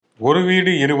ஒரு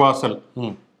வீடு இருவாசல்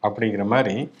அப்படிங்கிற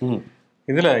மாதிரி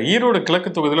இதுல ஈரோடு கிழக்கு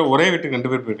தொகுதியில ஒரே வீட்டுக்கு 2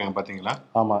 பேர் போயிருக்காங்க பாத்தீங்களா?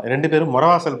 ஆமா, 2 பேரும்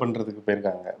முறவாசல் பண்றதுக்கு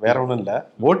போயிருக்காங்க. வேற ஒண்ணும் இல்ல,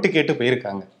 ஓட்டு கேட்டு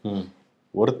போயிருக்காங்க.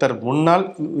 ஒருத்தர் முன்னாள்,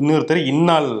 இன்னொருத்தர்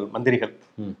இந்நாள் மந்திரிகள்.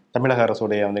 தமிழக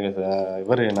அரசுடைய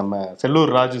இவர் நம்ம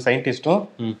செல்லூர் ராஜு சயின்டிஸ்டும்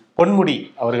பொன்முடி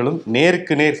அவர்களும்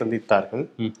நேருக்கு நேர் சந்தித்தார்கள்.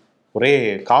 ஒரே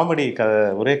காமெடி,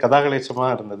 ஒரே கதாகலேசமா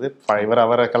இருந்தது. இவர்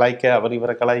அவரை கலாய்க்க, அவர்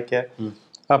இவரை கலாய்க்க.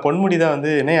 பொன்முடி தான்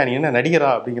வந்து நீ என்ன நடிகரா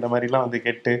அப்படிங்கிற மாதிரிலாம் வந்து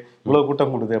கேட்டு இவ்வளவு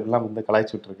கூட்டம் கொடுது அப்படிலாம் வந்து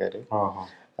கலாய்ச்சி விட்டுருக்காரு.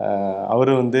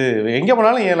 அவரு வந்து எங்க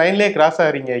போனாலும் என் லைன்லயே கிராஸ்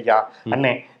ஆகிறீங்க ஐயா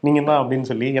அண்ணே நீங்க தான் அப்படின்னு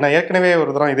சொல்லி. ஏன்னா ஏற்கனவே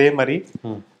ஒரு தரம் இதே மாதிரி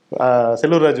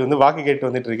செல்லூர் ராஜு வந்து வாக்கு கேட்டு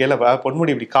வந்துட்டு இருக்கேன்,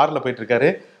 பொன்முடி இப்படி கார்ல போயிட்டு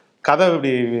இருக்காரு, கதை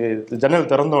இப்படி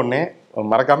ஜன்னல் திறந்த உடனே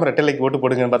மறக்காம ரெட்டலைக்கு ஓட்டு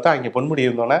போடுங்கன்னு பார்த்தா அங்கே பொன்முடி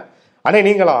இருந்தோன்னே அண்ணே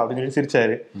நீங்களா அப்படின்னு சொல்லி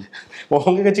சிரிச்சாரு.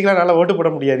 உங்க கட்சிக்கெல்லாம் நல்லா ஓட்டு போட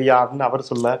முடியாதியா அப்படின்னு அவர்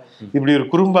சொல்ல இப்படி ஒரு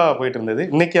குறும்பா போயிட்டு இருந்தது.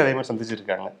 இன்னைக்கு அதே மாதிரி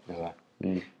சந்திச்சிருக்காங்க.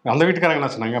 அந்த வீட்டுக்காரங்க என்ன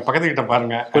சொன்னாங்க, பக்கத்து கிட்ட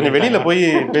பாருங்க, கொஞ்சம் வெளியில போய்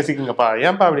பேசிக்கங்கப்பா,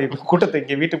 ஏன்பா அப்படி கூட்டத்தை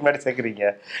இங்கே வீட்டுக்கு முன்னாடி சேர்க்குறீங்க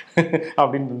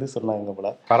அப்படின்னு வந்து சொன்னாங்க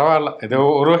போல. பரவாயில்ல, இது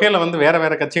ஒரு வகையில வந்து வேற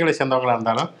வேற கட்சிகளை சேர்ந்தவங்களா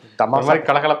இருந்தாலும் அந்த மாதிரி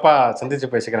கலகலப்பா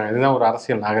சந்திச்சு பேசிக்கிறாங்க. இதுதான் ஒரு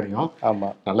அரசியல் நாகரிகம். ஆமா,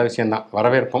 நல்ல விஷயம் தான்,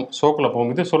 வரவேற்போம். ஷோக்குள்ள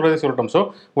போகும். இது சொல்றதே சொல்லட்டும் ஷோ.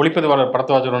 ஒளிப்பதிவாளர்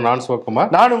படத்துவாஜர் நான்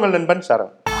சிவகுமார், நான் உங்கள் நண்பன்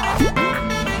சரண்.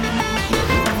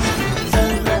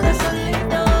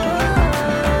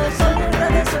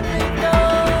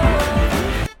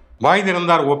 வாய்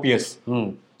திறந்தார் ஓபிஎஸ்,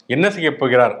 என்ன செய்ய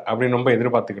போகிறார் அப்படின்னு ரொம்ப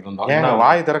எதிர்பார்த்துக்கிட்டு இருந்தோம். ஏன்னா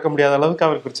வாய் திறக்க முடியாத அளவுக்கு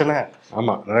அவர் பிரச்சனை.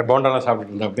 ஆமா, நிறைய போண்டாலாம்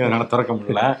சாப்பிட்டு இருந்தோம், அப்படி அதனால திறக்க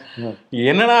முடியல.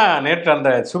 என்னன்னா நேற்று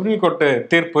அந்த சுப்ரீம் கோர்ட்டு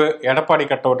தீர்ப்பு, எடப்பாடி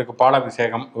கட்டவுட்டுக்கு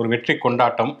பாலாபிஷேகம், ஒரு வெற்றி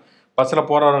கொண்டாட்டம், பஸ்ஸில்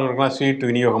போறவங்களுக்குலாம் ஸ்வீட்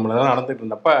விநியோகம் இதெல்லாம் நடந்துட்டு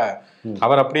இருந்தப்ப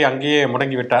அவர் அப்படியே அங்கேயே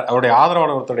முடங்கி விட்டார். அவருடைய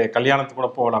ஆதரவாளர்களுடைய கல்யாணத்துக்கு கூட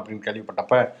போகலாம் அப்படின்னு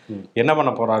கேள்விப்பட்டப்ப என்ன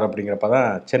பண்ண போறாரு அப்படிங்கிறப்பதான்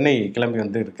சென்னை கிளம்பி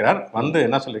வந்து இருக்கிறார். வந்து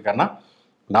என்ன சொல்லியிருக்காருன்னா,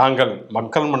 நாங்கள்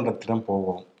மக்கள் மன்றத்திடம்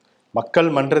போவோம், மக்கள்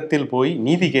மன்றத்தில் போய்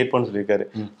நீதி கேட்போம்னு சொல்லியிருக்காரு.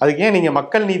 அதுக்கு ஏன் நீங்க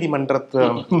மக்கள் நீதி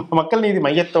மக்கள் நீதி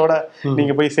மையத்தோட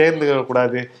நீங்க போய் சேர்ந்து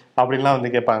கூடாது அப்படின்லாம்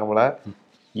வந்து கேட்பாங்க போல.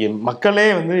 மக்களே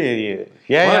வந்து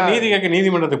ஏன் நீதி கேட்க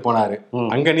நீதிமன்றத்துக்கு போனாரு,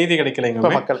 அங்க நீதி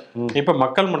கிடைக்கலைங்க மக்கள். இப்ப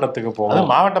மக்கள் மன்றத்துக்கு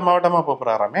போவோம், மாவட்டமா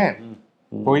போறாராமே.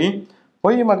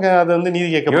 போய் மக்கள் அது வந்து நீதி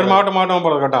கேட்க இவர் மாவட்டமா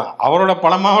போற கட்டம். அவரோட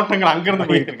பல மாவட்டங்கள் அங்கிருந்து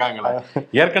போயிட்டு இருக்காங்களா.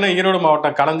 ஏற்கனவே ஈரோடு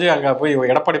மாவட்டம் கலைஞ்சு அங்க போய்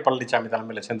எடப்பாடி பழனிசாமி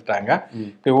தலைமையில சேர்ந்துட்டாங்க.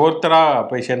 இப்ப ஒருத்தரா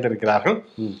போய் சேர்ந்து இருக்கிறார்கள்.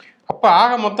 அப்ப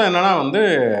ஆக மொத்தம் என்னன்னா வந்து,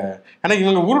 எனக்கு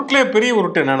இவங்க உருட்டுலயே பெரிய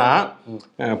உருட்டு என்னன்னா,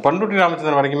 பண்ருட்டி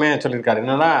ராமச்சந்திரன் வரைக்குமே சொல்லியிருக்காரு.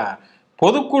 என்னன்னா,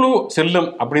 பொதுக்குழு செல்லும்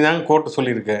அப்படிதாங்க கோர்ட்டு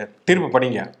சொல்லியிருக்கு. தீர்ப்பு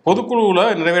படிங்க, பொதுக்குழுல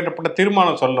நிறைவேற்றப்பட்ட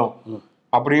தீர்மானம் சொல்லும்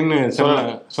அப்படின்னு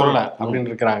சொல்லல அப்படின்னு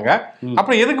இருக்கிறாங்க.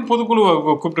 அப்புறம் எதுக்கு பொதுக்குழு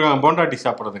கூப்பிட்டுருக்காங்க, போண்டாட்டி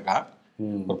சாப்பிட்றதுக்கா?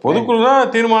 பொதுக்குழு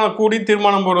தான் தீர்மானம் கூடி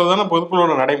தீர்மானம் போடுறது தானே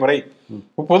பொதுக்குழுவோட நடைமுறை.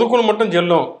 பொதுக்குழு மட்டும்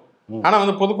செல்லும், ஆனா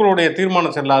வந்து பொதுக்குழுவுடைய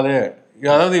தீர்மானம் செல்லாது,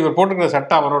 அதாவது இவர் போட்டுக்கிற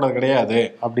சட்டம் அவரோட கிடையாது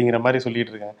அப்படிங்கிற மாதிரி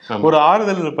சொல்லிட்டு இருக்காங்க. ஒரு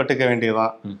ஆறுதல் பட்டுக்க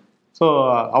வேண்டியதுதான். ஸோ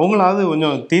அவங்களாவது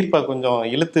கொஞ்சம் தீர்ப்பை கொஞ்சம்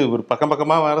இழுத்து ஒரு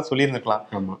பக்கமா வேற சொல்லியிருந்துக்கலாம்.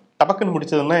 ஆமா, டபக்குன்னு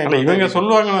முடிச்சதுன்னா இவங்க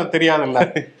சொல்லுவாங்கன்னு தெரியாதுல்ல.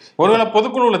 ஒருவேளை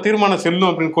பொதுக்குழுல தீர்மானம்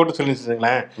செல்லும் அப்படின்னு கோர்ட்டு சொல்லி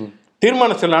வச்சுங்களேன்,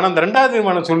 தீர்மானம் சொல்லு, ஆனா அந்த 2வது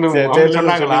தீர்மானம்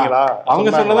சொன்னாங்களா?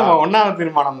 அவங்க சொன்னது 1வது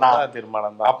தீர்மானம்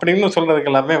தான் அப்படின்னு சொல்றதுக்கு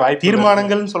எல்லாமே வாய்ப்பு.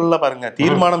 தீர்மானங்கள் சொல்ல பாருங்க,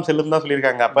 தீர்மானம் செல்லும் தான்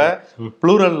சொல்லியிருக்காங்க. அப்ப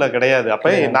ப்ளூரல்ல கிடையாது.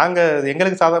 அப்ப நாங்க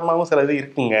எங்களுக்கு சாதாரணமாகவும் சில இது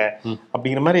இருக்குங்க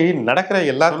அப்படிங்கிற மாதிரி நடக்கிற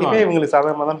எல்லாத்தையுமே இவங்களுக்கு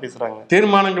சாதாரணமா தான் பேசுறாங்க.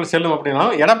 தீர்மானங்கள் செல்லும் அப்படின்னா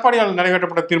எடப்பாடியால்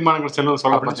நிறைவேற்றப்பட்ட தீர்மானங்கள் செல்லும்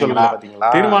சொல்ல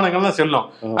தீர்மானங்கள் தான் செல்லும்.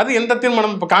 அது எந்த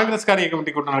தீர்மானம்? இப்ப காங்கிரஸ் காரிய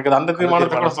கமிட்டி கூட்டம் நடக்குது, அந்த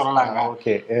தீர்மானத்தை கூட சொல்லலாங்க.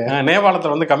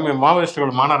 நேபாளத்துல வந்து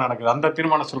மாவோயிஸ்டுகள் மாநாடு நடக்குது, அந்த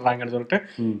தீர்மானம் சொல்றாங்க சொல்லிட்டு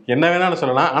என்ன வேணாலும்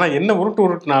சொல்லலாம். ஆனா என்ன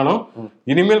உருட்டுனாலும்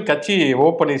இனிமேல் கட்சி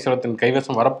ஓ.பன்னீர்செல்வத்தின்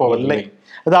கைவசம் வரப்போவதில்லை.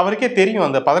 அது அவருக்கே தெரியும்.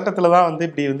 அந்த பதட்டத்துலதான் வந்து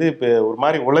இப்படி வந்து ஒரு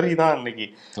மாதிரி உளறிதான் இன்னைக்கு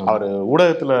அவர்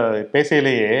ஊடகத்துல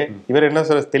பேசையிலேயே இவர் என்ன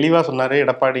தெளிவா சொன்னாரு.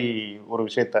 எடப்பாடி ஒரு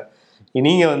விஷயத்த,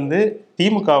 நீங்க வந்து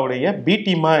திமுகவுடைய பி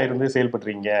டீமா இருந்து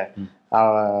செயல்படுறீங்க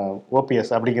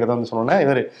ஓபிஎஸ் அப்படிங்கிறத வந்து சொன்னோன்னா,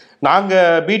 இவர் நாங்க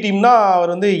பி டீம்னா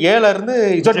அவர் வந்து ஏல இருந்து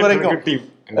இசட் வரைக்கும்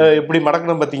எப்படி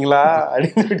மடக்கணும் பாத்தீங்களா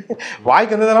அப்படின்னு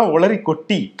வாய்க்கு வந்ததெல்லாம் உளறி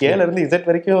கொட்டி கேல இருந்து இசட்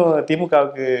வரைக்கும்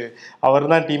திமுகவுக்கு அவர்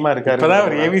தான் டீமா இருக்காரு.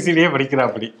 அவர் ஏபிசிலேயே படிக்கிறா.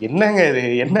 அப்படி என்னங்க இது?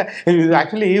 என்ன இது?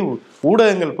 ஆக்சுவலி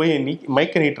ஊடகங்கள் போய்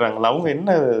மைக்க நீட்டுறாங்களா, அவங்க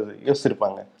என்ன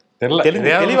யோசிச்சிருப்பாங்க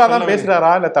தெளிவா தான் பேசுறாரா,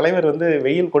 இல்ல தலைவர் வந்து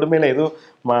வெயில் கொடுமையில எதுவும்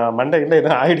மண்டை இல்ல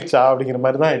எதுவும் ஆயிடுச்சா அப்படிங்கிற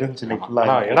மாதிரி தான் இருந்துச்சு.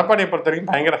 எடப்பாடியை பொறுத்த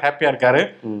வரைக்கும் பயங்கர ஹாப்பியா இருக்காரு.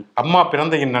 அம்மா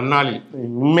பிறந்த நன்னாளில்,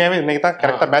 உண்மையாவே இன்னைக்கு தான்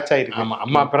கரெக்டா மேட்ச் ஆயிருக்கு. ஆமா,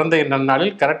 அம்மா பிறந்த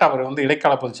நன்னாளில் கரெக்டா அவர் வந்து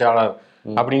இடைக்கால பொதுச் செயலாளர்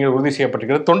அப்படிங்கிற உறுதி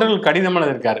செய்யப்பட்டிருக்கிறது. தொண்டர்கள் கடிதம்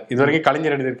எழுதியிருக்காரு. இது வரைக்கும்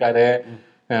கலைஞர் எழுதியிருக்காரு,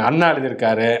 அண்ணா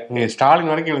எழுதியிருக்காரு,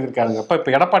 ஸ்டாலின் வரைக்கும் எழுதியிருக்காருங்க.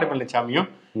 இப்ப எடப்பாடி பழனிசாமியும்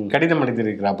கடிதம்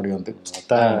எழுதியிருக்கிறார். அப்படி வந்து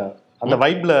அந்த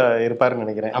வைப்ல இருப்பாருன்னு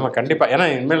நினைக்கிறேன். ஆமா கண்டிப்பா. ஏன்னா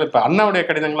இனிமேல் இப்ப அண்ணாவுடைய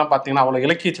கடிதங்கள்லாம் பாத்தீங்கன்னா அவ்வளவு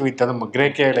இலக்கிய சுவைத்தது,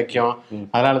 கிரேக்கிய இலக்கியம்,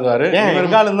 அதனால எழுதுவாரு.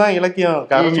 எங்காலும் தான் இலக்கியம்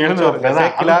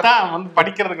வந்து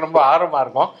படிக்கிறதுக்கு ரொம்ப ஆர்வமா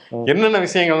இருக்கும். என்னென்ன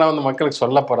விஷயங்கள்லாம் வந்து மக்களுக்கு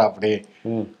சொல்ல போறா அப்படி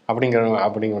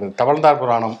அப்படிங்கிற தவழ்ந்தார்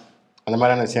புராணம் அந்த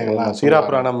மாதிரியான விஷயங்கள்லாம், சீரா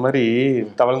புராணம் மாதிரி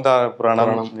தவழ்ந்தார்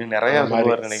புராணம் நிறைய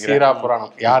சீரா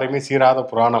புராணம், யாருமே சீராத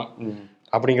புராணம்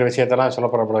அப்படிங்கிற விஷயத்தெல்லாம்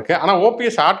சொல்லப்படப்படக்கு. ஆனா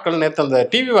ஓபிஎஸ் ஆட்கள் நேற்று அந்த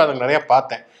டிவி வாதம் நிறைய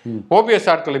பார்த்தேன். ஓபிஎஸ்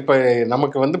ஆட்கள் இப்ப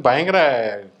நமக்கு வந்து பயங்கர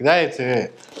இதாயிடுச்சு,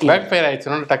 பேக் ஃபயர்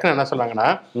ஆயிடுச்சுன்னு டக்குன்னு என்ன சொன்னாங்கன்னா,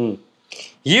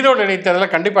 ஈரோடு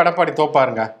இடைத்தேர்தலில் கண்டிப்பா எடப்பாடி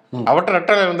தோப்பாருங்க, அவட்ட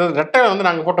ரெட்டையில வந்து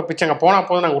நாங்க போட்ட பிச்சைங்க போனா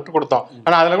போது நாங்க விட்டு கொடுத்தோம்,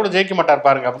 ஆனா அதுல கூட ஜெயிக்க மாட்டார்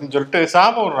பாருங்க அப்படின்னு சொல்லிட்டு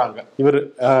சாபம் விடுறாங்க. இவர்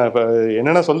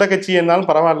என்னென்ன சொந்த கட்சி இருந்தாலும்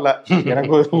பரவாயில்ல,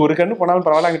 எனக்கு ஒரு கண்ணு போனாலும்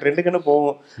பரவாயில்ல, அங்கிட்டு 2 கண்ணு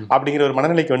போகும் அப்படிங்கிற ஒரு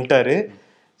மனநிலைக்கு வந்துட்டாரு.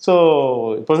 ஸோ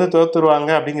இப்போ வந்து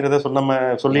தோத்துருவாங்க அப்படிங்கிறத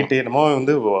சொல்லிட்டு என்னமோ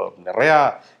வந்து நிறையா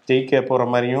ஜெயிக்க போகிற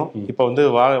மாதிரியும், இப்போ வந்து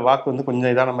வாக்கு வந்து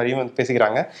கொஞ்சம் இதான மாதிரியும் வந்து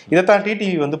பேசிக்கிறாங்க. இதைத்தான்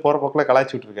டிடிவி வந்து போகிற போக்கில்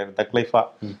கலாய்ச்சி விட்டுருக்காரு தக்லைஃபா.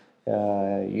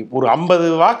 ஒரு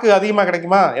 50 வாக்கு அதிகமாக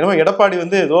கிடைக்குமா, என்னமோ எடப்பாடி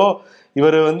வந்து ஏதோ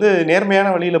இவர் வந்து நேர்மையான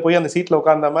வழியில போய் அந்த சீட்ல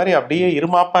உட்கார்ந்த மாதிரி அப்படியே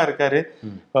இருமாப்பா இருக்காரு.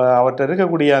 அவர்கிட்ட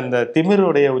இருக்கக்கூடிய அந்த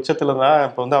திமிருடைய உச்சத்துல தான்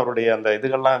இப்ப வந்து அவருடைய அந்த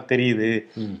இதுகள்லாம் தெரியுது.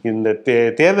 இந்த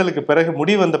தேர்தலுக்கு பிறகு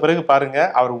முடிவு வந்த பிறகு பாருங்க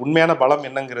அவர் உண்மையான பலம்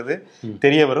என்னங்கிறது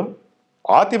தெரிய வரும்.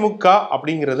 அதிமுக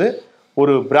அப்படிங்கிறது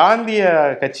ஒரு பிராந்திய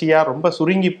கட்சியா ரொம்ப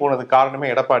சுருங்கி போனது காரணமே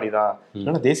எடப்பாடி தான்,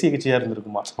 இல்லைன்னா தேசிய கட்சியா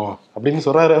இருந்திருக்குமா அப்படின்னு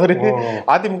சொல்றாரு அவரு.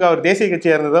 அதிமுக ஒரு தேசிய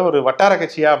கட்சியா இருந்ததா ஒரு வட்டார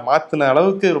கட்சியா மாத்தின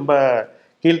அளவுக்கு ரொம்ப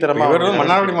கீழ்த்தரமா.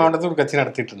 மன்னார்குடி மாவட்டத்தில் ஒரு கட்சி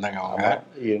நடத்திட்டு இருந்தாங்க அவங்க.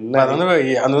 என்ன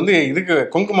அது வந்து இதுக்கு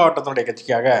கொங்கு மாவட்டத்தினுடைய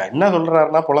கட்சிக்காக என்ன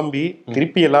சொல்றாருன்னா புலம்பி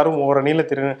திருப்பி எல்லாரும் ஒவ்வொரு அணியில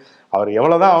அவர்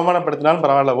எவ்வளவுதான் அவமானப்படுத்தினாலும்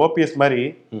பரவாயில்ல, ஓபிஎஸ் மாதிரி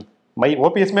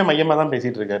ஓபிஎஸ்மே மையமா தான்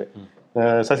பேசிட்டு இருக்காரு.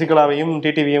 சசிகலாவையும்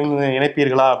டிடிவியும்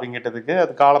இணைப்பீர்களா அப்படின்னு கேட்டதுக்கு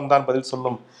அது காலம்தான் பதில்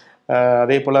சொல்லும்.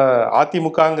 அதே போல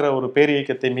அதிமுகங்கிற ஒரு பேர்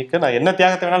இயக்கத்தை மீட்க நான் என்ன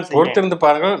தியாகத்தை வேணாலும் பொறுத்திருந்து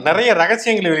பாருங்கள், நிறைய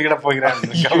ரகசியங்களை வெளியிட போகிறாங்க.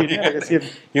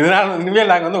 இதனால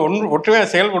இனிமேல் நாங்க வந்து ஒற்றுமையா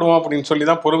செயல்படுவோம் அப்படின்னு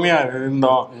சொல்லிதான் பொறுமையா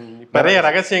இருந்தோம். நிறைய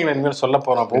ரகசியங்களை இனிமேல் சொல்ல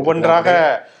போறோம். ஒவ்வொன்றாக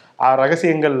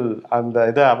ரகசியங்கள் அந்த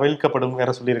இதை அவிழ்க்கப்படும்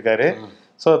வேற சொல்லியிருக்காரு.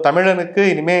 ஸோ தமிழனுக்கு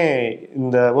இனிமே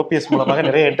இந்த ஓபிஎஸ் மூலமாக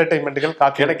நிறைய என்டர்டைன்மெண்ட்டுகள்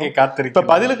காத்திருக்கு. இப்ப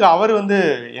பதிலுக்கு அவர் வந்து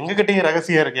எங்ககிட்டயும்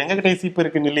ரகசியம் இருக்கு, எங்ககிட்டயும் சீப்பு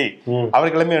இருக்குன்னு சொல்லி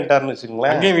அவர் கிளம்பி வந்துட்டாருன்னு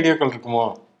வச்சுக்கோங்களேன். அங்கேயும் வீடியோக்கள் இருக்குமோ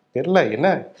தெரியல. என்ன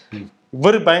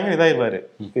இவரு பயங்கர இதாயிருவாரு.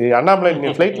 அண்ணாமலை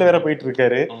பிளைட்ல வேற போயிட்டு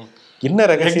இருக்காரு. என்ன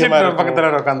ரகசியமா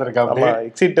பக்கத்துல உட்காந்துருக்காங்க,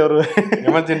 எக்ஸிட் ஒரு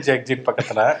எமர்ஜென்சி எக்ஸிட்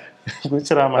பக்கத்துல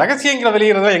குதிச்சிராம ரகசியங்களை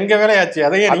வெளியிறதா எங்க வேலையாச்சு,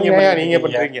 அதையே நீங்க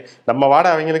பண்றீங்க, நம்ம வாட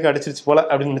அவங்களுக்கு அடிச்சிருச்சு போல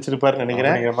அப்படின்னு நினைச்சிருப்பாருன்னு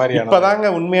நினைக்கிறேன்.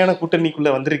 இப்பதாங்க உண்மையான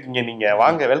கூட்டணிக்குள்ள வந்திருக்கீங்க நீங்க,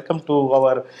 வாங்க வெல்கம் டு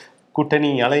அவர்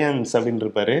கூட்டணி அலையன்ஸ் அப்படின்னு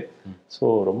இருப்பாரு. ஸோ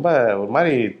ரொம்ப ஒரு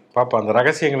மாதிரி பாப்பா அந்த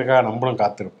ரகசியங்களுக்காக நம்மளும்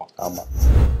காத்திருப்போம். ஆமா.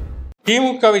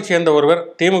 திமுகவை சேர்ந்த ஒருவர்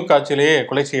திமுக ஆட்சியிலேயே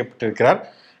கொலை செய்யப்பட்டிருக்கிறார்.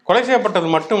 கொலை செய்யப்பட்டது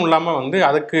மட்டும் இல்லாமல் வந்து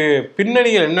அதுக்கு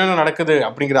பின்னணியில் என்னென்ன நடக்குது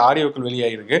அப்படிங்கிற ஆடியோக்கள்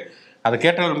வெளியாகிருக்கு. அதை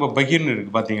கேட்டால் ரொம்ப பகீர்னு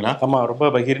இருக்கு பார்த்தீங்களா? ஆமாம், ரொம்ப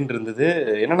பகீர்னு இருந்தது.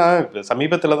 என்னன்னா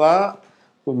சமீபத்தில் தான்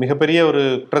மிகப்பெரிய ஒரு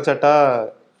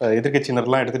குற்றச்சாட்டாக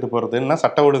எதிர்கட்சியினர்லாம் எடுத்துகிட்டு போகிறதுன்னா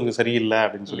சட்ட ஒழுங்கு சரியில்லை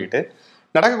அப்படின்னு சொல்லிட்டு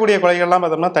நடக்கக்கூடிய கொலைகள்லாம்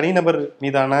பார்த்தோம்னா தனிநபர்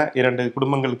மீதான 2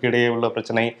 குடும்பங்களுக்கு இடையே உள்ள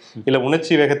பிரச்சனை, இல்லை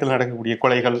உணர்ச்சி வேகத்தில் நடக்கக்கூடிய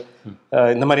கொலைகள்,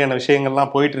 இந்த மாதிரியான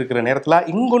விஷயங்கள்லாம் போயிட்டு இருக்கிற நேரத்தில்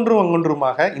இங்கொன்றும்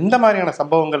அங்கொன்றுமாக இந்த மாதிரியான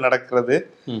சம்பவங்கள் நடக்கிறது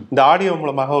இந்த ஆடியோ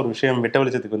மூலமாக ஒரு விஷயம் வெட்ட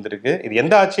வெளிச்சத்துக்கு வந்திருக்கு. இது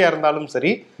எந்த ஆட்சியாக இருந்தாலும்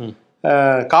சரி,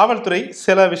 காவல்துறை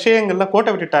சில விஷயங்கள்ல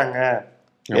கோட்டை விட்டுட்டாங்க,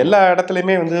 எல்லா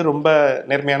இடத்துலையுமே வந்து ரொம்ப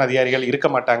நேர்மையான அதிகாரிகள் இருக்க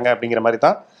மாட்டாங்க அப்படிங்கிற மாதிரி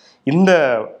தான் இந்த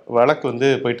வழக்கு வந்து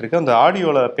போயிட்டு இருக்கு. அந்த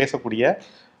ஆடியோவில் பேசக்கூடிய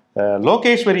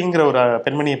லோகேஸ்வரிங்கிற ஒரு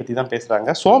பெண்மணியை பற்றி தான் பேசுகிறாங்க.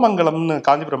 சோமங்கலம்னு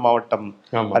காஞ்சிபுரம் மாவட்டம்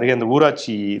அருகே அந்த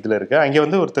ஊராட்சி இதில் இருக்கு. அங்கே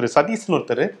வந்து ஒருத்தர் சதீஷ்னு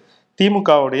ஒருத்தர்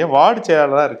திமுகவுடைய வார்டு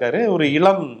செயலாளராக இருக்காரு. ஒரு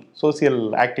இளம் சோசியல்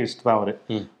ஆக்டிவிஸ்ட் தான் அவர்.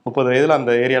 30 வயதில்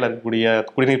அந்த ஏரியாவில் இருக்கக்கூடிய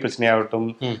குடிநீர் பிரச்சனையாகட்டும்,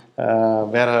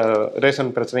 வேற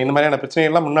ரேஷன் பிரச்சனை, இந்த மாதிரியான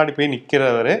பிரச்சனைகள்லாம் முன்னாடி போய்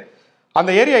நிற்கிறவர்.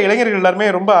 அந்த ஏரியா இளைஞர்கள்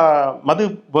எல்லாருமே ரொம்ப மது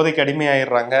போதைக்கு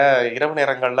அடிமையாயிடுறாங்க. இரவு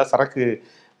நேரங்களில் சரக்கு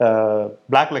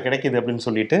பிளாக்ல கிடைக்குது அப்படின்னு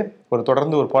சொல்லிட்டு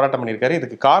தொடர்ந்து ஒரு போராட்டம் பண்ணியிருக்காரு.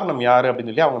 இதுக்கு காரணம் யாரு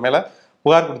அப்படின்னு சொல்லி அவங்க மேல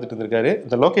புகார் கொடுத்துட்டு இருந்திருக்காரு.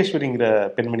 இந்த லோகேஸ்வரிங்கிற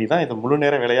பெண்மணி தான் இதை முழு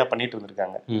நேர வேலையா பண்ணிட்டு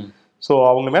இருந்திருக்காங்க. ஸோ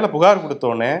அவங்க மேல புகார்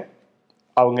கொடுத்தோடனே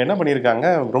அவங்க என்ன பண்ணியிருக்காங்க,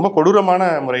 ரொம்ப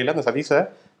கொடூரமான முறையில் அந்த சதீஷை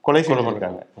கொலை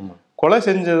செஞ்சிருக்காங்க. கொலை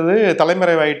செஞ்சது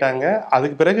தலைமறைவாயிட்டாங்க.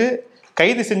 அதுக்கு பிறகு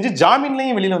கைது செஞ்சு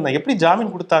ஜாமீன்லையும் வெளியில வந்தாங்க. எப்படி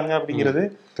ஜாமீன் கொடுத்தாங்க அப்படிங்கிறது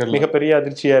மிகப்பெரிய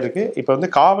அதிர்ச்சியா இருக்கு. இப்ப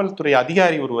வந்து காவல்துறை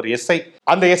அதிகாரி ஒரு எஸ்ஐ,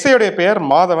 அந்த எஸ்ஐயோடைய பெயர்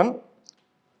மாதவன்.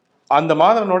 அந்த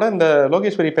மாதவனோட இந்த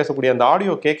லோகேஸ்வரி பேசக்கூடிய அந்த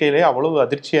ஆடியோ கேட்கையிலே அவ்வளவு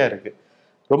அதிர்ச்சியா இருக்கு.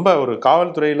 ரொம்ப ஒரு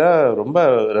காவல்துறையில ரொம்ப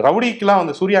ரவுடிக்கெல்லாம்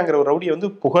வந்து சூர்யாங்கிற ஒரு ரவுடியை வந்து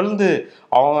புகழ்ந்து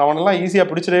அவனெல்லாம் ஈஸியா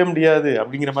பிடிச்சிடவே முடியாது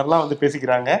அப்படிங்கிற மாதிரிலாம் வந்து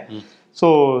பேசிக்கிறாங்க. ஸோ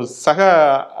சக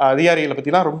அதிகாரிகளை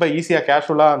பற்றிலாம் ரொம்ப ஈஸியாக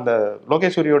கேஷுவலாக அந்த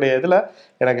லோகேஸ்வரியோடைய இதில்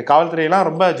எனக்கு காவல்துறையெல்லாம்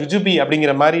ரொம்ப ஜுஜுபி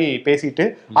அப்படிங்கிற மாதிரி பேசிட்டு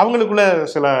அவங்களுக்குள்ள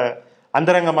சில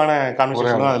அந்தரங்கமான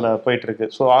கான்வர்சேஷனும் அதில் போயிட்டு இருக்கு.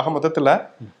 ஸோ ஆக மொத்தத்தில்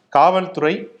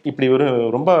காவல்துறை இப்படி ஒரு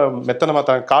ரொம்ப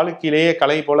மெத்தனமாக காலுக்கிலேயே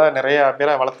கலை போல நிறைய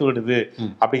பேரை வளர்த்து விடுது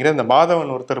அப்படிங்கிற இந்த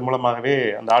மாதவன் ஒருத்தர் மூலமாகவே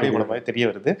அந்த ஆடியோ மூலமாகவே தெரிய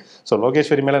வருது. ஸோ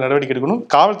லோகேஸ்வரி மேலே நடவடிக்கை எடுக்கணும்,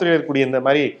 காவல்துறையில் இருக்கக்கூடிய இந்த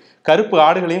மாதிரி கருப்பு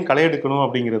ஆடுகளையும் களை எடுக்கணும்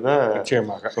அப்படிங்கிறத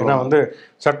நிச்சயமாக. ஏன்னா வந்து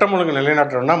சட்டம் ஒழுங்கு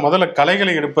நிலைநாட்டணும்னா முதல்ல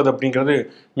கலைகளை எடுப்பது அப்படிங்கிறது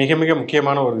மிக மிக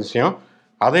முக்கியமான ஒரு விஷயம்.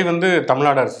 அதை வந்து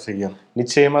தமிழ்நாடு அரசு செய்யும்,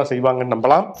 நிச்சயமாக செய்வாங்கன்னு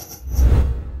நம்பலாம்.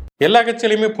 எல்லா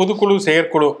கட்சியிலையுமே பொதுக்குழு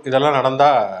செயற்குழு இதெல்லாம்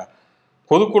நடந்தால்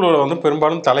பொதுக்குழுவில் வந்து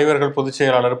பெரும்பாலும் தலைவர்கள், பொதுச்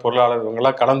செயலாளர், பொருளாளர்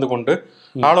இவங்கெல்லாம் கலந்து கொண்டு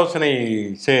ஆலோசனை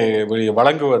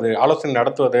வழங்குவது, ஆலோசனை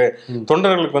நடத்துவது,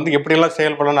 தொண்டர்களுக்கு வந்து எப்படியெல்லாம்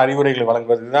செயல்படணும் அறிவுரைகளை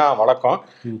வழங்குவது இதுதான் வழக்கம்.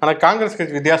 ஆனால் காங்கிரஸ்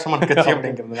கட்சி வித்தியாசமான கட்சி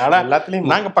அப்படிங்கிறதுனால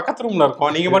எல்லாத்துலேயும் நாங்கள் பக்கத்து ரூமில்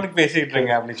இருக்கோம், நீங்கள் பாட்டுக்கு பேசிக்கிட்டு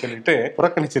இருங்க அப்படின்னு சொல்லிட்டு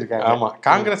புறக்கணிச்சிருக்காங்க. ஆமாம்,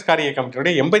 காங்கிரஸ் காரிய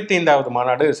கமிட்டியுடைய 85வது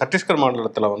மாநாடு சத்தீஸ்கர்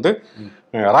மாநிலத்தில் வந்து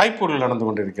ராய்ப்பூரில் நடந்து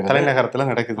கொண்டு இருக்கிறது. தலைநகரத்தில்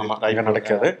நடக்குது. ஆமாம், அங்கே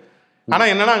நடக்குது. ஆனா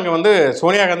என்னன்னா அங்க வந்து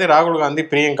சோனியா காந்தி, ராகுல் காந்தி,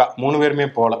 பிரியங்கா 3 பேருமே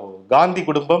போல. காந்தி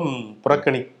குடும்பம்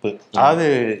புறக்கணிப்பு, அதாவது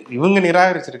இவங்க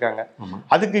நிராகரிச்சிருக்காங்க.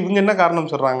 அதுக்கு இவங்க என்ன காரணம்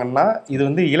சொல்றாங்கன்னா, இது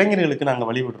வந்து இளைஞர்களுக்கு நாங்க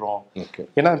வழிவிடுறோம்.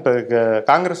 ஏன்னா இப்ப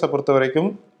காங்கிரஸை பொறுத்த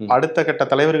வரைக்கும் அடுத்த கட்ட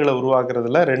தலைவர்களை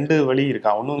உருவாக்குறதுல 2 வழி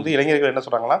இருக்கா. ஒண்ணு வந்து இளைஞர்கள் என்ன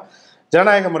சொல்றாங்கன்னா,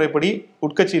 ஜனநாயக முறைப்படி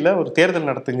உட்கட்சியில ஒரு தேர்தல்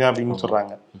நடத்துங்க அப்படின்னு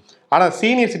சொல்றாங்க. ஆனா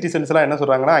சீனியர் சிட்டிசன்ஸ் எல்லாம் என்ன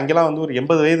சொல்றாங்கன்னா, அங்கெல்லாம் வந்து ஒரு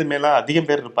 80 வயது மேல அதிகம்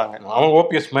பேர் இருப்பாங்க. அவன்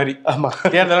ஓபிஎஸ் மாதிரி, ஆமா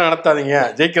தேர்தலாம் நடத்தாதீங்க,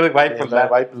 ஜெயிக்கிறதுக்கு வாய்ப்பு இல்லை,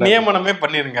 நியமனமே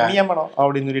பண்ணிருங்க, நியமனம்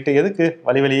அப்படின்னு சொல்லிட்டு எதுக்கு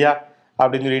வழி வழியா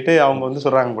அப்படின்னு சொல்லிட்டு அவங்க வந்து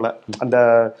சொல்றாங்க போல. அந்த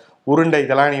உருண்டை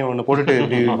தலானியை ஒண்ணு போட்டுட்டு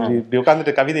இப்படி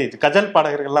உட்காந்துட்டு கவிதை கஜல்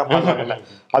பாடகர்கள்லாம் பாடுறாங்கல்ல,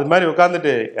 அது மாதிரி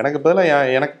உட்காந்துட்டு எனக்கு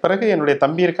பதிலாக எனக்கு பிறகு என்னுடைய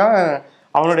தம்பி இருக்கான்,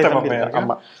 அவனுடைய தம்பி இருக்கான்,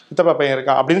 ஆமா சித்தப்பா பையன்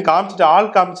இருக்கான் அப்படின்னு காமிச்சிட்டு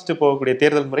ஆள் காமிச்சிட்டு போகக்கூடிய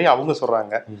தேர்தல் முறை அவங்க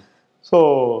சொல்றாங்க. ஸோ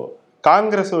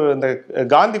காங்கிரஸ் இந்த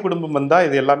காந்தி குடும்பம் வந்தா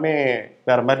இது எல்லாமே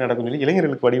வேற மாதிரி நடக்கும் சொல்லி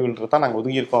இளைஞர்களுக்கு வடிவில்றது தான் நாங்கள்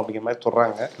ஒதுங்கியிருக்கோம் அப்படிங்கிற மாதிரி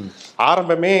சொல்றாங்க.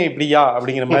 ஆரம்பமே இப்படியா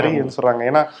அப்படிங்கிற மாதிரி சொல்றாங்க.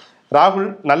 ஏன்னா ராகுல்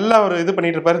நல்லா ஒரு இது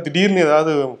பண்ணிட்டு இருப்பாரு, திடீர்னு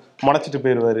ஏதாவது முளைச்சிட்டு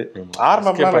போயிடுவாரு.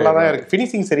 ஆரம்பம்லாம் நல்லா தான் இருக்கு,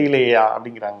 ஃபினிஷிங் சரியில்லையா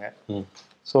அப்படிங்கிறாங்க.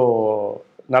 ஸோ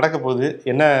நடக்க போகுது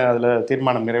என்ன, அதுல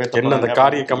தீர்மானம் நிறைவேற்ற என்ன, அந்த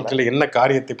காரிய கமிட்டியில என்ன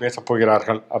காரியத்தை பேச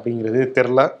போகிறார்கள் அப்படிங்கிறது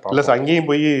தெரியல. இல்ல அங்கேயும்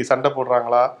போய் சண்டை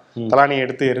போடுறாங்களா, தலானியை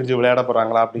எடுத்து எரிஞ்சு விளையாட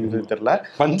போறாங்களா அப்படிங்கிறது தெரியல.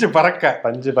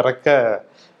 பஞ்சு பறக்க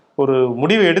ஒரு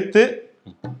முடிவு எடுத்து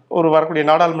ஒரு வரக்கூடிய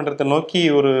நாடாளுமன்றத்தை நோக்கி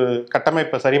ஒரு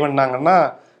கட்டமைப்பை சரி பண்ணாங்கன்னா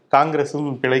காங்கிரஸும்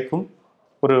பிழைக்கும்,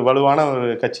 ஒரு வலுவான ஒரு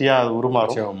கட்சியா அது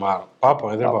உருமாறும்.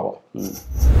 பார்ப்போம், எதிர்பார்ப்போம்.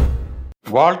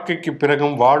 வாழ்க்கைக்கு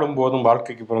பிறகும் வாழும் போதும்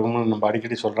வாழ்க்கைக்கு பிறகும் நம்ம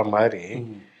அடிக்கடி சொல்ற மாதிரி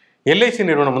எல்ஐசி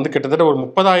நிறுவனம் வந்து கிட்டத்தட்ட ஒரு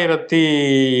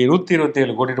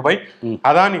 30,127 கோடி ரூபாய்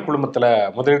அதானி குழுமத்துல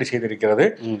முதலீடு செய்திருக்கிறது.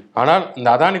 ஆனால் இந்த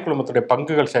அதானி குழுமத்துடைய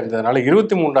பங்குகள் சேர்ந்ததுனால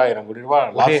 23,000 கோடி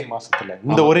ரூபாய்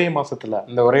இந்த ஒரே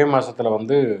மாசத்துல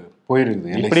வந்து போயிருக்குது.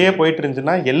 இப்படியே போயிட்டு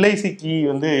இருந்துச்சுன்னா எல்ஐசிக்கு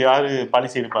வந்து யாரு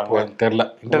பாலிசி எடுப்பாங்க தெரியல.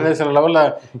 இன்டர்நேஷனல் லெவல்ல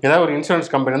ஏதாவது ஒரு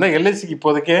இன்சூரன்ஸ் கம்பெனி இருந்தா எல்ஐசிக்கு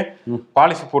இப்போதைக்கே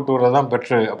பாலிசி போட்டு வர்றதுதான்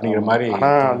பெட்ரு அப்படிங்கிற மாதிரி. ஆனா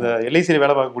அந்த எல்ஐசியில்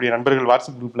வேலை பார்க்கக்கூடிய நண்பர்கள்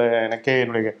வாட்ஸ்அப் குரூப்ல எனக்கே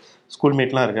என்னுடைய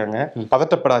ஸ்கூல்மேட்லாம் இருக்காங்க,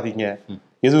 பதட்டப்படாதீங்க,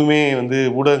 எதுவுமே வந்து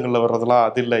ஊடகங்கள்ல வர்றதெல்லாம்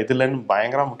அது இல்லை இது இல்லைன்னு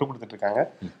பயங்கரமா முட்டு கொடுத்துட்டு இருக்காங்க.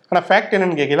 ஆனா ஃபேக்ட்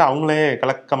என்னன்னு கேட்கல, அவங்களே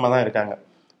கலக்கமா தான் இருக்காங்க.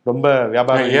 ரொம்ப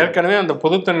வியாபாரம். ஏற்கனவே அந்த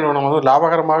பொதுத்துறை நிறுவனம் வந்து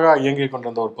லாபகரமாக இயங்கி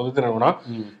கொண்டிருந்த ஒரு பொதுத்துறை நிறுவனம்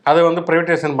அதை வந்து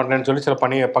பிரைவேடைசேஷன் பண்றேன்னு சொல்லி சில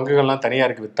பங்குகள்லாம்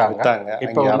தனியாருக்கு வித்தாங்க.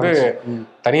 இப்ப வந்து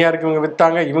தனியாருக்கு இவங்க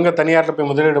வித்தாங்க, இவங்க தனியார்ல போய்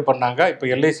முதலீடு பண்ணாங்க. இப்ப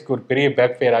எல்ஐசிக்கு ஒரு பெரிய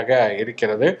பேக் ஃபேராக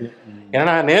இருக்கிறது.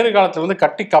 ஏன்னா நேரு காலத்துல வந்து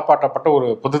கட்டி காப்பாற்றப்பட்ட ஒரு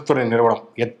பொதுத்துறை நிறுவனம்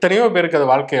எத்தனையோ பேருக்கு அது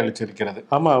வாழ்க்கையை அளிச்சிருக்கிறது.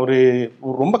 ஆமா, ஒரு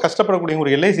ரொம்ப கஷ்டப்படக்கூடிய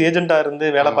ஒரு எல்ஐசி ஏஜென்டா இருந்து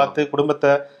வேலை பார்த்து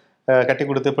குடும்பத்தை கட்டி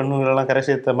கொடுத்து பெண்ணுங்களெல்லாம் கரை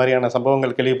சேர்த்த மாதிரியான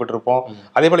சம்பவங்கள் கேள்விப்பட்டிருப்போம்.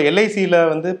 அதே போல எல்ஐசியில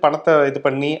வந்து பணத்தை இது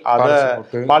பண்ணி அதை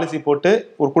பாலிசி போட்டு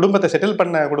ஒரு குடும்பத்தை செட்டில்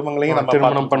பண்ண குடும்பங்களையும் நம்ம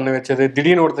திருமணம் பண்ணி வச்சது,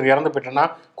 திடீர்னு ஒருத்தர் இறந்து போயிட்டோன்னா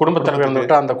குடும்பத்தில்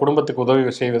இருந்துட்டு அந்த குடும்பத்துக்கு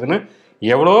உதவி செய்வதுன்னு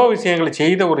எவ்வளோ விஷயங்களை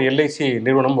செய்த ஒரு எல்ஐசி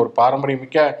நிறுவனம், ஒரு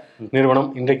பாரம்பரியமிக்க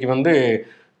நிறுவனம். இன்றைக்கு வந்து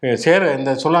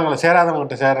இந்த சொல்லுவாங்கல்ல,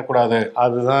 சேராதவங்ககிட்ட சேரக்கூடாது,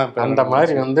 அதுதான் அந்த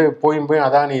மாதிரி வந்து போய்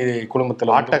அதானி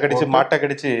குழுமத்தில் மாட்டை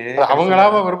கடிச்சு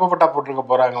அவங்களாவ விருப்பப்பட்டா போட்டிருக்க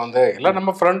போறாங்க. வந்து எல்லாம்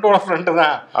நம்ம ஃப்ரெண்டோட ஃப்ரெண்டு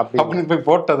தான் அப்படின்னு போய்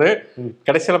போட்டது.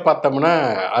 கடைசியில பார்த்தோம்னா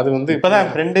அது வந்து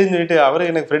இப்பதான் ஃப்ரெண்டுன்னு சொல்லிட்டு அவரு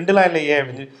எனக்கு ஃப்ரெண்டுலாம் இல்லையே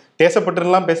அப்படின்னு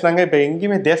தேசப்பற்றுலாம் பேசுனாங்க. இப்ப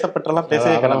எங்கேயுமே தேசப்பற்றெல்லாம்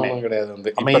பேசவே கிடையாது.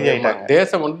 வந்து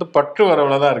தேசம் வந்து பற்று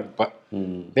வரவுலதான் இருக்கு. இப்ப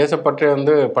தேசப்பற்று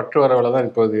வந்து பற்று வரவுல தான்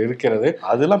இப்போது இருக்கிறது.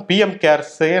 அதெல்லாம் பிஎம்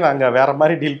கேர்ஸே நாங்க வேற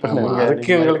மாதிரி டீல் பண்ணுவோம்.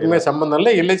 அதுக்கு எங்களுக்குமே சம்பந்தம்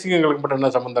இல்லை, எல்ஐசிக்கு எங்களுக்கு மட்டும்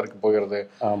என்ன சம்பந்தம் இருக்கு போகிறது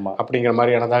அப்படிங்கிற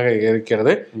மாதிரியானதாக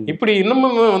இருக்கிறது. இப்படி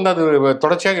இன்னமும் வந்து அது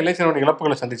தொடர்ச்சியாக எல்ஐசியினுடைய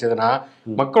இழப்புகளை சந்திச்சதுன்னா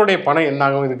மக்களுடைய பணம்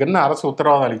என்னாகும், இதுக்கு என்ன அரசு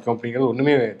உத்தரவாதம் அளிக்கும் அப்படிங்கிறது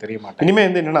ஒண்ணுமே தெரிய மாட்டேன். இனிமே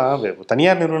வந்து என்னன்னா,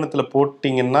 தனியார் நிறுவனத்துல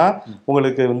போட்டீங்கன்னா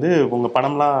உங்களுக்கு வந்து உங்க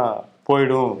பணம்லாம்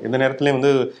போயிடும், இந்த நேரத்துலயும்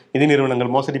வந்து நிதி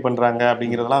நிறுவனங்கள் மோசடி பண்றாங்க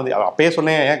அப்படிங்கறதெல்லாம் வந்து அப்பயே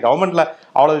சொன்னேன். ஏன் கவர்மெண்ட்ல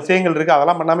அவ்வளவு விஷயங்கள் இருக்கு,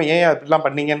 அதெல்லாம் பண்ணாம ஏன் அப்படிலாம்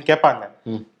பண்ணீங்கன்னு கேட்பாங்க.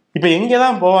 இப்ப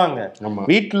எங்கதான் போவாங்க?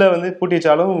 வீட்டுல வந்து பூட்டி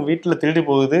வச்சாலும் வீட்டுல திருடி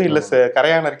போகுது, இல்ல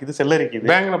கரையான இருக்குது, செல்ல இருக்குது.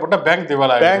 பேங்க்ல போட்டா பேங்க்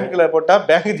திவாலா, பேங்க்ல போட்டா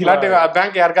பேங்க்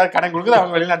யாருக்காவது கடன் கொடுக்குது,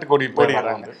 அவங்க வெளிநாட்டு கூட்டிட்டு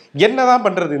போயிடுறாங்க. என்னதான்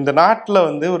பண்றது? இந்த நாட்டுல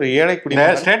வந்து ஒரு ஏழை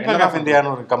குடிமகன் ஸ்டேட் பேங்க் ஆஃப்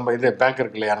இந்தியான்னு ஒரு இது பேங்க்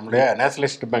இருக்கு இல்லையா, நம்மளுடைய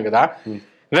நேஷனலிஸ்ட் பேங்க் தான்.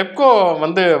 ரெப்கோ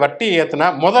வந்து வட்டி ஏத்துனா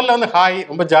முதல்ல வந்து ஹாய்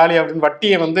ரொம்ப ஜாலி அப்படின்னு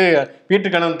வட்டியை வந்து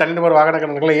வீட்டுக்கடன் தனிநபர் வாகன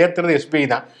கடன்களை ஏத்துறது எஸ்பிஐ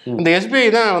தான். இந்த எஸ்பிஐ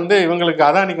தான் வந்து இவங்களுக்கு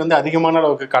அதானிக்கு வந்து அதிகமான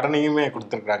அளவுக்கு கடனையுமே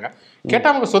கொடுத்துருக்காங்க.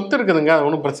 கேட்டா அவங்க சொத்து இருக்குதுங்க, அது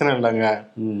ஒன்றும் பிரச்சனை இல்லைங்க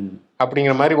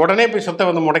அப்படிங்கிற மாதிரி உடனே போய் சொத்தை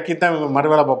வந்து முடக்கித்தான் இவங்க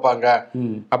மறுவேலை பார்ப்பாங்க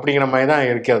அப்படிங்கிற மாதிரி தான்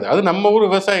இருக்கிறது. அது நம்ம ஊர்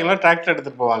விவசாயிகள்லாம் டிராக்டர்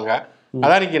எடுத்துட்டு போவாங்க,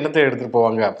 அதானிக்கு என்னத்தை எடுத்துட்டு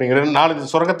போவாங்க அப்படிங்கிற 4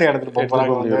 சொர்க்கத்தை எடுத்துட்டு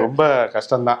போவாங்க. ரொம்ப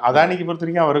கஷ்டம் தான் அதானிக்கு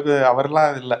பொறுத்த வரைக்கும்.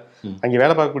 அவரெல்லாம் இல்ல, அங்க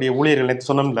வேலை பார்க்கக்கூடிய ஊழியர்கள் நேற்று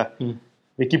சொன்னோம்ல,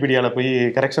 விக்கிபீடியால போய்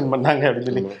கரெக்ஷன் பண்ணாங்க அப்படின்னு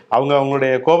சொல்லி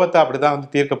அவங்களுடைய கோபத்தை அப்படிதான் வந்து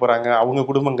தீர்க்க போறாங்க அவங்க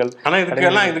குடும்பங்கள். ஆனா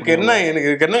இதுக்கு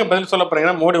என்ன பதில் சொல்ல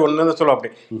போறீங்கன்னா, மோடி ஒண்ணு சொல்ல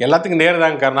அப்படி எல்லாத்துக்கும் நேரு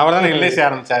தான் காரணம், அவர் தானே எல்ஐசி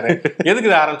ஆரம்பிச்சாரு, எதுக்கு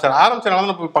இதை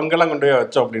ஆரம்பிச்சாலும் போய் பங்கெல்லாம் கொண்டு போய்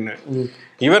வச்சோம் அப்படின்னு.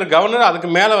 இவர் கவர்னர் அதுக்கு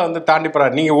மேல வந்து தாண்டி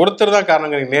போறாரு. நீங்க ஒருத்தர் தான்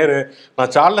காரணம், நேரு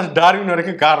நான் சார்லஸ் டார்வின்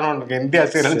வரைக்கும் காரணம் இருக்கு இந்தியா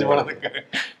சீரழிஞ்சு போனதுக்கு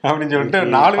அப்படின்னு சொல்லிட்டு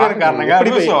 4 பேர் காரணங்க.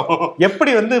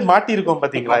 எப்படி வந்து மாட்டி இருக்கோம்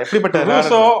பாத்தீங்களா?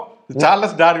 எப்படிப்பட்ட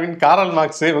சார்லஸ் டார்வின், காரல்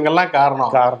மார்க்ஸ் இவங்க எல்லாம் காரணம்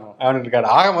அப்படின்னு இருக்காரு.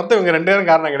 ஆக மொத்தம் இவங்க 2 பேரும்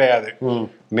காரணம் கிடையாது,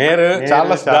 நேரு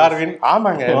சார்லஸ் டார்வின்.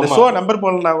 ஆமாங்க, இந்த ஷோ நம்பர்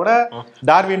போலனா கூட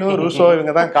டார்வினும் ரூசோ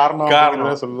இவங்க தான்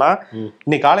காரணம் சொல்லலாம்.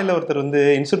 இன்னைக்கு காலையில ஒருத்தர் வந்து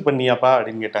இன்சூர் பண்ணியாப்பா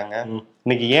அப்படின்னு கேட்டாங்க.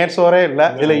 இன்னைக்கு ஏன் சோரே இல்ல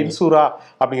இதுல இன்சூரா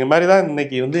அப்படிங்கிற மாதிரிதான்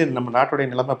இன்னைக்கு வந்து நம்ம நாட்டுடைய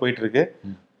நிலைமை போயிட்டு இருக்கு.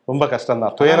 ரொம்ப கஷ்டம்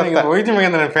தான். வைத்திய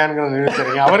மகேந்திரன்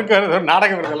ஃபேன்கள் அவருக்கு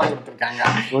நாடக விருதெல்லாம் கொடுத்துருக்காங்க.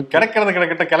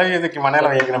 கிடக்கிட்ட கிளவியதுக்கு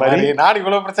மனையில வைக்கிற மாதிரி நாடு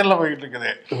இவ்வளவு பிரச்சனை போயிட்டு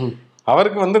இருக்குது.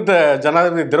 அவருக்கு வந்து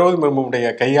ஜனாதிபதி திரௌபதி முர்முடைய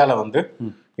கையால வந்து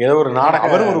ஏதோ ஒரு நாடகம்,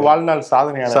 அவரும் ஒரு வாழ்நாள்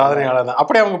சாதனையாளர் தான்.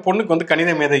 அப்படியே அவங்க பொண்ணுக்கு வந்து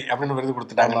கணித மேதை அப்படின்னு விருது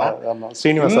கொடுத்துட்டாங்கன்னா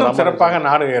இன்னும் சிறப்பாக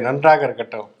நாடு நன்றாக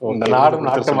இருக்கட்டும், இந்த நாடும்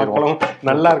நாட்டு மக்களும்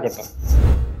நல்லா இருக்கட்டும்.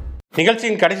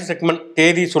 நிகழ்ச்சியின் கடைசி செக்மெண்ட்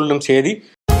தேதி சொல்லும் செய்தி.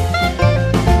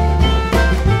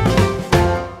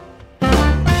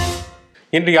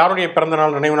 இன்று யாருடைய பிறந்த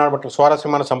நாள், நினைவு நாள் மற்றும்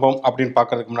சுவாரஸ்யமான சம்பவம் அப்படின்னு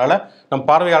பார்க்கறதுக்கு முன்னால நம்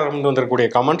பார்வையாளர் வந்து வந்திருக்கக்கூடிய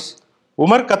கமெண்ட்ஸ்.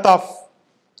 உமர் கத்தாஃப்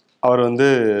அவர் வந்து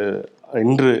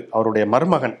இன்று அவருடைய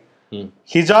மருமகன்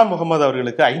ஹிஜாம் முகமது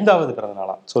அவர்களுக்கு 5வது பிறந்த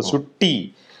நாளாம். ஸோ சுட்டி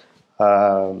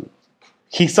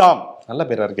ஹிசாம், நல்ல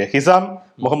பேரா இருக்கு, ஹிசாம்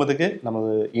முகமதுக்கு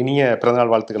நமது இனிய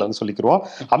பிறந்தநாள் வாழ்த்துக்களை வந்து சொல்லிக்கிறோம்.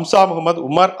 Hamza Mohammed,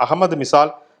 Umar, Ahmed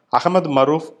misal, Ahmed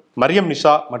Maruf, Mariam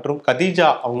Nisha மற்றும் கதீஜா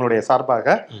அவங்களுடைய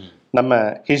சார்பாக நம்ம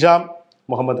ஹிஜாம்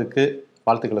முகமதுக்கு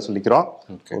வாழ்த்துக்களை சொல்லிக்கிறோம்.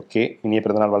 ஓகே, இனிய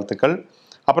பிறந்தநாள் வாழ்த்துக்கள்.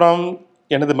 அப்புறம்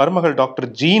எனது மருமகள் டாக்டர்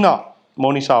ஜீனா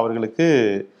மோனிஷா அவர்களுக்கு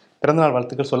பிறந்தநாள்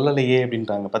வாழ்த்துக்கள் சொல்லலையே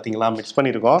அப்படின்றாங்க. பாத்தீங்களா, மிஸ்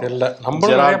பண்ணிருக்கோம். தெரியல,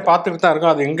 நம்மளும் பார்த்துட்டு தான்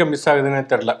இருக்கோம், அது எங்க மிஸ் ஆகுதுன்னே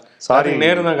தெரியல. சாரி,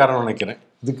 நேரு தான் காரணம் நினைக்கிறேன்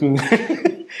இதுக்கு.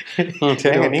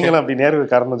 சரிங்க, நீங்களும் அப்படி நேரு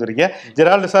காரணம் சொல்றீங்க.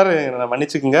 Gerald sir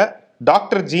மன்னிச்சுக்குங்க.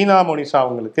 Doctor Jeena Monisha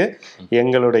அவங்களுக்கு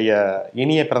எங்களுடைய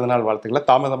இனிய பிறந்தநாள் வாழ்த்துக்களை,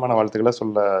 தாமதமான வாழ்த்துக்களை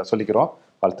சொல்லிக்கிறோம்.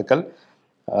 வாழ்த்துக்கள்.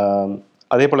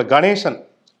 அதே போல கணேசன்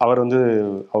அவர் வந்து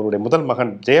அவருடைய முதல்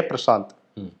மகன் ஜெயபிரசாந்த்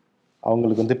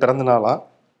அவங்களுக்கு வந்து பிறந்த நாளா.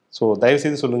 ஸோ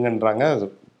தயவுசெய்து சொல்லுங்கன்றாங்க,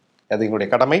 அது எங்களுடைய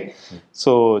கடமை.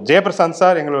 ஸோ ஜெயபிரசாந்த்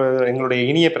சார் எங்களுடைய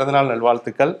இனிய பிறந்தநாள்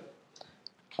நல்வாழ்த்துக்கள்.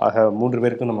 ஆக 3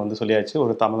 பேருக்கும் நம்ம வந்து சொல்லியாச்சு.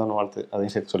 ஒரு தாமதமான வாழ்த்து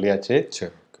அதையும் சேர்த்து சொல்லியாச்சு.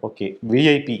 சரி, ஓகே.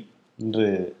 விஐபி இன்று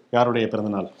யாருடைய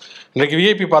பிறந்தநாள்? இன்றைக்கு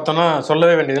விஐபி பார்த்தோம்னா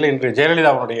சொல்லவே வேண்டியதில்லை, இன்று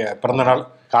ஜெயலலிதா அவருடைய பிறந்தநாள்.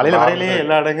 காலையில் வரையிலேயே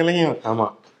எல்லா இடங்களையும்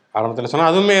ஆமாம் ஆரம்பத்தில்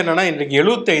சொன்னால் அதுவுமே என்னன்னா, இன்றைக்கு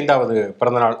 75வது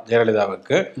பிறந்தநாள்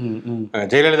ஜெயலலிதாவுக்கு.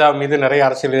 ஜெயலலிதா மீது நிறைய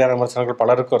அரசியல் ரீதியான விமர்சனங்கள்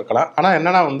பலருக்கும் இருக்கலாம். ஆனால்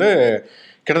என்னன்னா வந்து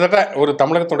கிட்டத்தட்ட ஒரு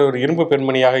தமிழகத்துடைய ஒரு இரும்பு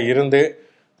பெண்மணியாக இருந்து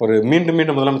ஒரு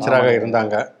மீண்டும் முதலமைச்சராக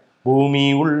இருந்தாங்க. பூமி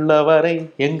உள்ளவரை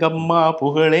எங்கம்மா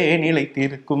புகழே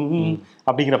நிலைத்திருக்கும்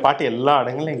அப்படிங்கிற பாட்டு எல்லா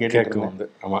இடங்களையும் கேட்கும் வந்து.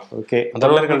 ஆமா, ஓகே.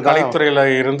 அந்த கலைத்துறையில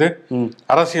இருந்து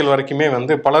அரசியல் வரைக்குமே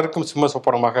வந்து பலருக்கும் சிம்ம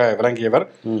சொப்பனமாக விளங்கியவர்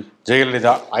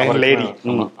ஜெயலலிதா.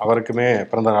 அவருக்குமே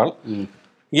பிறந்த நாள்.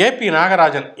 ஏபி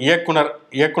நாகராஜன்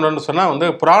இயக்குனர்னு சொன்னா வந்து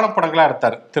புராண படங்களா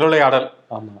எடுத்தார். திருவிளையாடல்,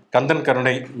 கந்தன்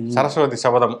கருணை, சரஸ்வதி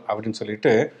சபதம் அப்படின்னு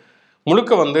சொல்லிட்டு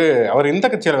முழுக்க வந்து அவர் இந்த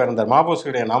கட்சியில இருந்தார்.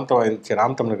 மாபோசியுடைய நாம்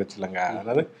தமிழர் கட்சி இல்லைங்க,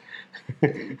 அதாவது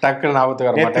டக்குன்னு ஞாபகத்துக்கு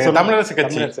வர மாட்டேன், தமிழரசு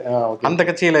கட்சி, அந்த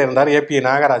கட்சியில இருந்தார் ஏபி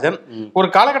நாகராஜன். ஒரு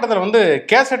காலகட்டத்தில் வந்து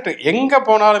கேசட் எங்க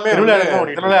போனாலுமே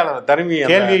திருவிளையாடல் தருமி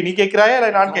கேள்வி நீ கேட்கிறாயா இல்லை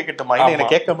நான் கேட்கட்டுமா, இல்லை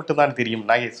எனக்கு கேட்க மட்டும் தான் தெரியும்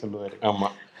நாயே சொல்லுவாரு. ஆமா,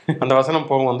 அந்த வசனம்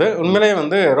போகும் வந்து உண்மையிலேயே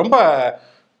வந்து ரொம்ப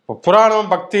புராணம்,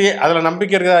 பக்தி, அதுல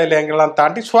நம்பிக்கை இருக்குதா இல்லையெல்லாம்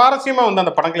தாண்டி சுவாரஸ்யமா வந்து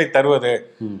அந்த படங்களை தருவது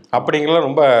அப்படிங்கிறது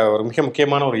ரொம்ப ஒரு மிக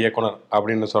முக்கியமான ஒரு இயக்குனர்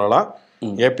அப்படின்னு சொல்லலாம்.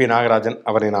 ஏபி நாகராஜன்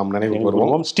அவரை நாம் நினைவு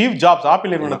கூறுவோம். ஸ்டீவ் ஜாப்ஸ்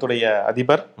ஆப்பிள் நிறுவனத்துடைய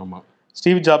அதிபர். ஆமா,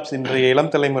 ஸ்டீவ் ஜாப்ஸ் இன்றைய இளம்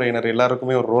தலைமுறையினர்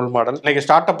எல்லாருக்குமே ஒரு ரோல் மாடல். இன்னைக்கு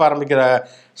ஸ்டார்ட் அப் ஆரம்பிக்கிற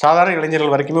சாதாரண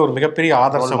இளைஞர்கள் வரைக்குமே ஒரு மிகப்பெரிய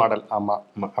ஆதர்ச மாடல். ஆமா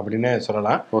அப்படின்னு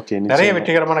சொல்லலாம். ஓகே, நிறைய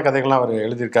வெற்றிகரமான கதைகள்லாம் அவர்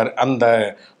எழுதியிருக்காரு. அந்த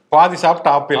பாதி சாப்பிட்ட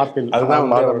ஆப்பிள்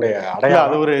அதுதான் அவருடைய அடையாளம்.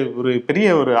 அது ஒரு பெரிய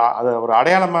ஒரு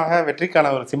அடையாளமாக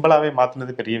வெற்றிக்கான ஒரு சிம்பிளாவே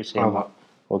மாத்தினது பெரிய விஷயம்.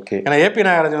 ஓகே, ஏன்னா ஏபி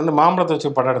நாகராஜன் வந்து மாம்பழத்தை வச்சு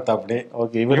படம் எடுத்தா அப்படி,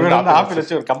 ஓகே, இவர் வந்து ஆப்பிள்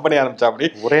வச்சு ஒரு கம்பெனி ஆரம்பிச்சா அப்படி.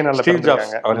 ஒரே நல்ல ஸ்டீவ்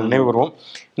ஜாப்ஸ் அவர் நினைவு வருவோம்.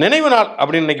 நினைவு நாள்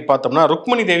அப்படின்னு இன்னைக்கு பார்த்தோம்னா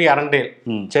ருக்மணி தேவி அரண்டேல்,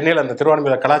 சென்னையில் அந்த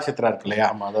திருவான்மையூர் கலாச்சித்திரா இருக்கு இல்லையா,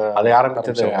 அதை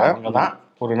ஆரம்பிச்சது அவங்க தான்.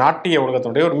 ஒரு நாட்டிய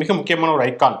உலகத்தினுடைய ஒரு மிக முக்கியமான ஒரு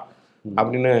ஐகான்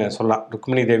அப்படின்னு சொல்லலாம்.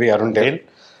 ருக்மணி தேவி அருண்டேல்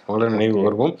அவங்களோட நினைவு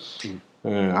வருவோம்.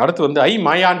 அடுத்து வந்து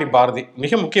மாயாண்டி பாரதி,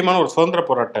 மிக முக்கியமான ஒரு சுதந்திர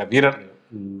போராட்ட வீரர்.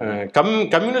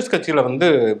 கம்யூனிஸ்ட் கட்சியில வந்து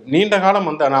நீண்ட காலம்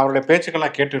வந்து நான் அவருடைய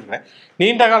பேச்சுக்கெல்லாம் கேட்டுருக்கேன்.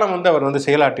 நீண்ட காலம் வந்து அவர் வந்து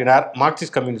செயலாற்றினார்.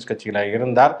 மார்க்சிஸ்ட் கம்யூனிஸ்ட் கட்சியில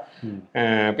இருந்தார்.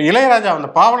 இப்போ இளையராஜா அந்த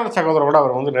பாவலர் சகோதரோட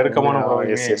அவர் வந்து நெருக்கமான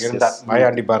இருந்தார்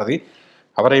மாயாண்டி பாரதி.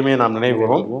 அவரையுமே நாம்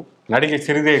நினைவுறோம். நடிகை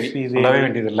ஸ்ரீதேவி சொல்லவே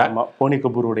வேண்டியதில்லை, போனி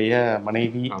கபூருடைய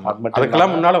மனைவி.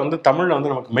 அதுக்கெல்லாம் முன்னால வந்து தமிழ்ல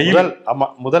வந்து நமக்கு மயில்,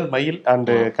 முதல் மயில்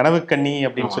அண்ட் கனவுக்கண்ணி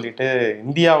அப்படின்னு சொல்லிட்டு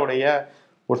இந்தியாவுடைய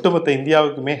ஒட்டுமொத்த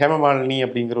இந்தியாவுக்குமே ஹேமமாலினி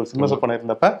அப்படிங்கிற ஒரு சிம்ம சொப்பனம்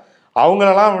இருந்தப்ப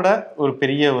அவங்களெல்லாம் விட ஒரு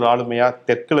பெரிய ஒரு ஆளுமையா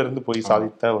தெற்குல இருந்து போய்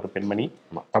சாதித்த ஒரு பெண்மணி.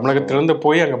 தமிழகத்திலிருந்து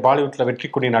போய் அங்க பாலிவுட்ல வெற்றி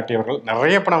கொடி நாட்டியவர்கள்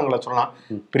நிறைய படம் அவங்கள சொல்லலாம்.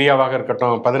 பிரியாவாக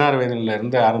இருக்கட்டும், 16 வயதுல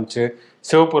இருந்து ஆரம்பிச்சு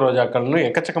சிவப்பு ரோஜாக்கள்னு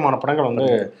எக்கச்சக்கமான படங்கள் வந்து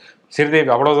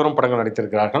ஸ்ரீதேவி அவ்வளவு தூரம் படங்கள்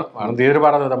நடித்திருக்கிறார்கள். வந்து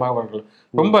எதிர்பாராத விதமாக அவர்கள்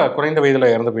ரொம்ப குறைந்த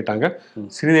வயதுல இறந்து போயிட்டாங்க.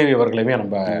 ஸ்ரீதேவி அவர்களையுமே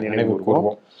நம்ம நினைவு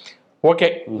கூறுவோம். ஓகே,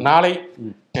 நாளை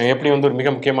எப்படி வந்து ஒரு மிக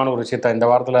முக்கியமான ஒரு விஷயத்த இந்த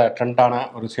வாரத்தில் ட்ரெண்டான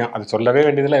ஒரு விஷயம், அது சொல்லவே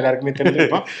வேண்டியதில்லை, எல்லாருக்குமே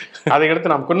தெரிஞ்சிருப்போம். அதை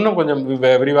எடுத்து நாம் இன்னும் கொஞ்சம்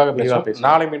விரிவாக பேசுவோம்.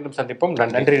 நாளை மீண்டும் சந்திப்போம்.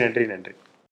 நன்றி.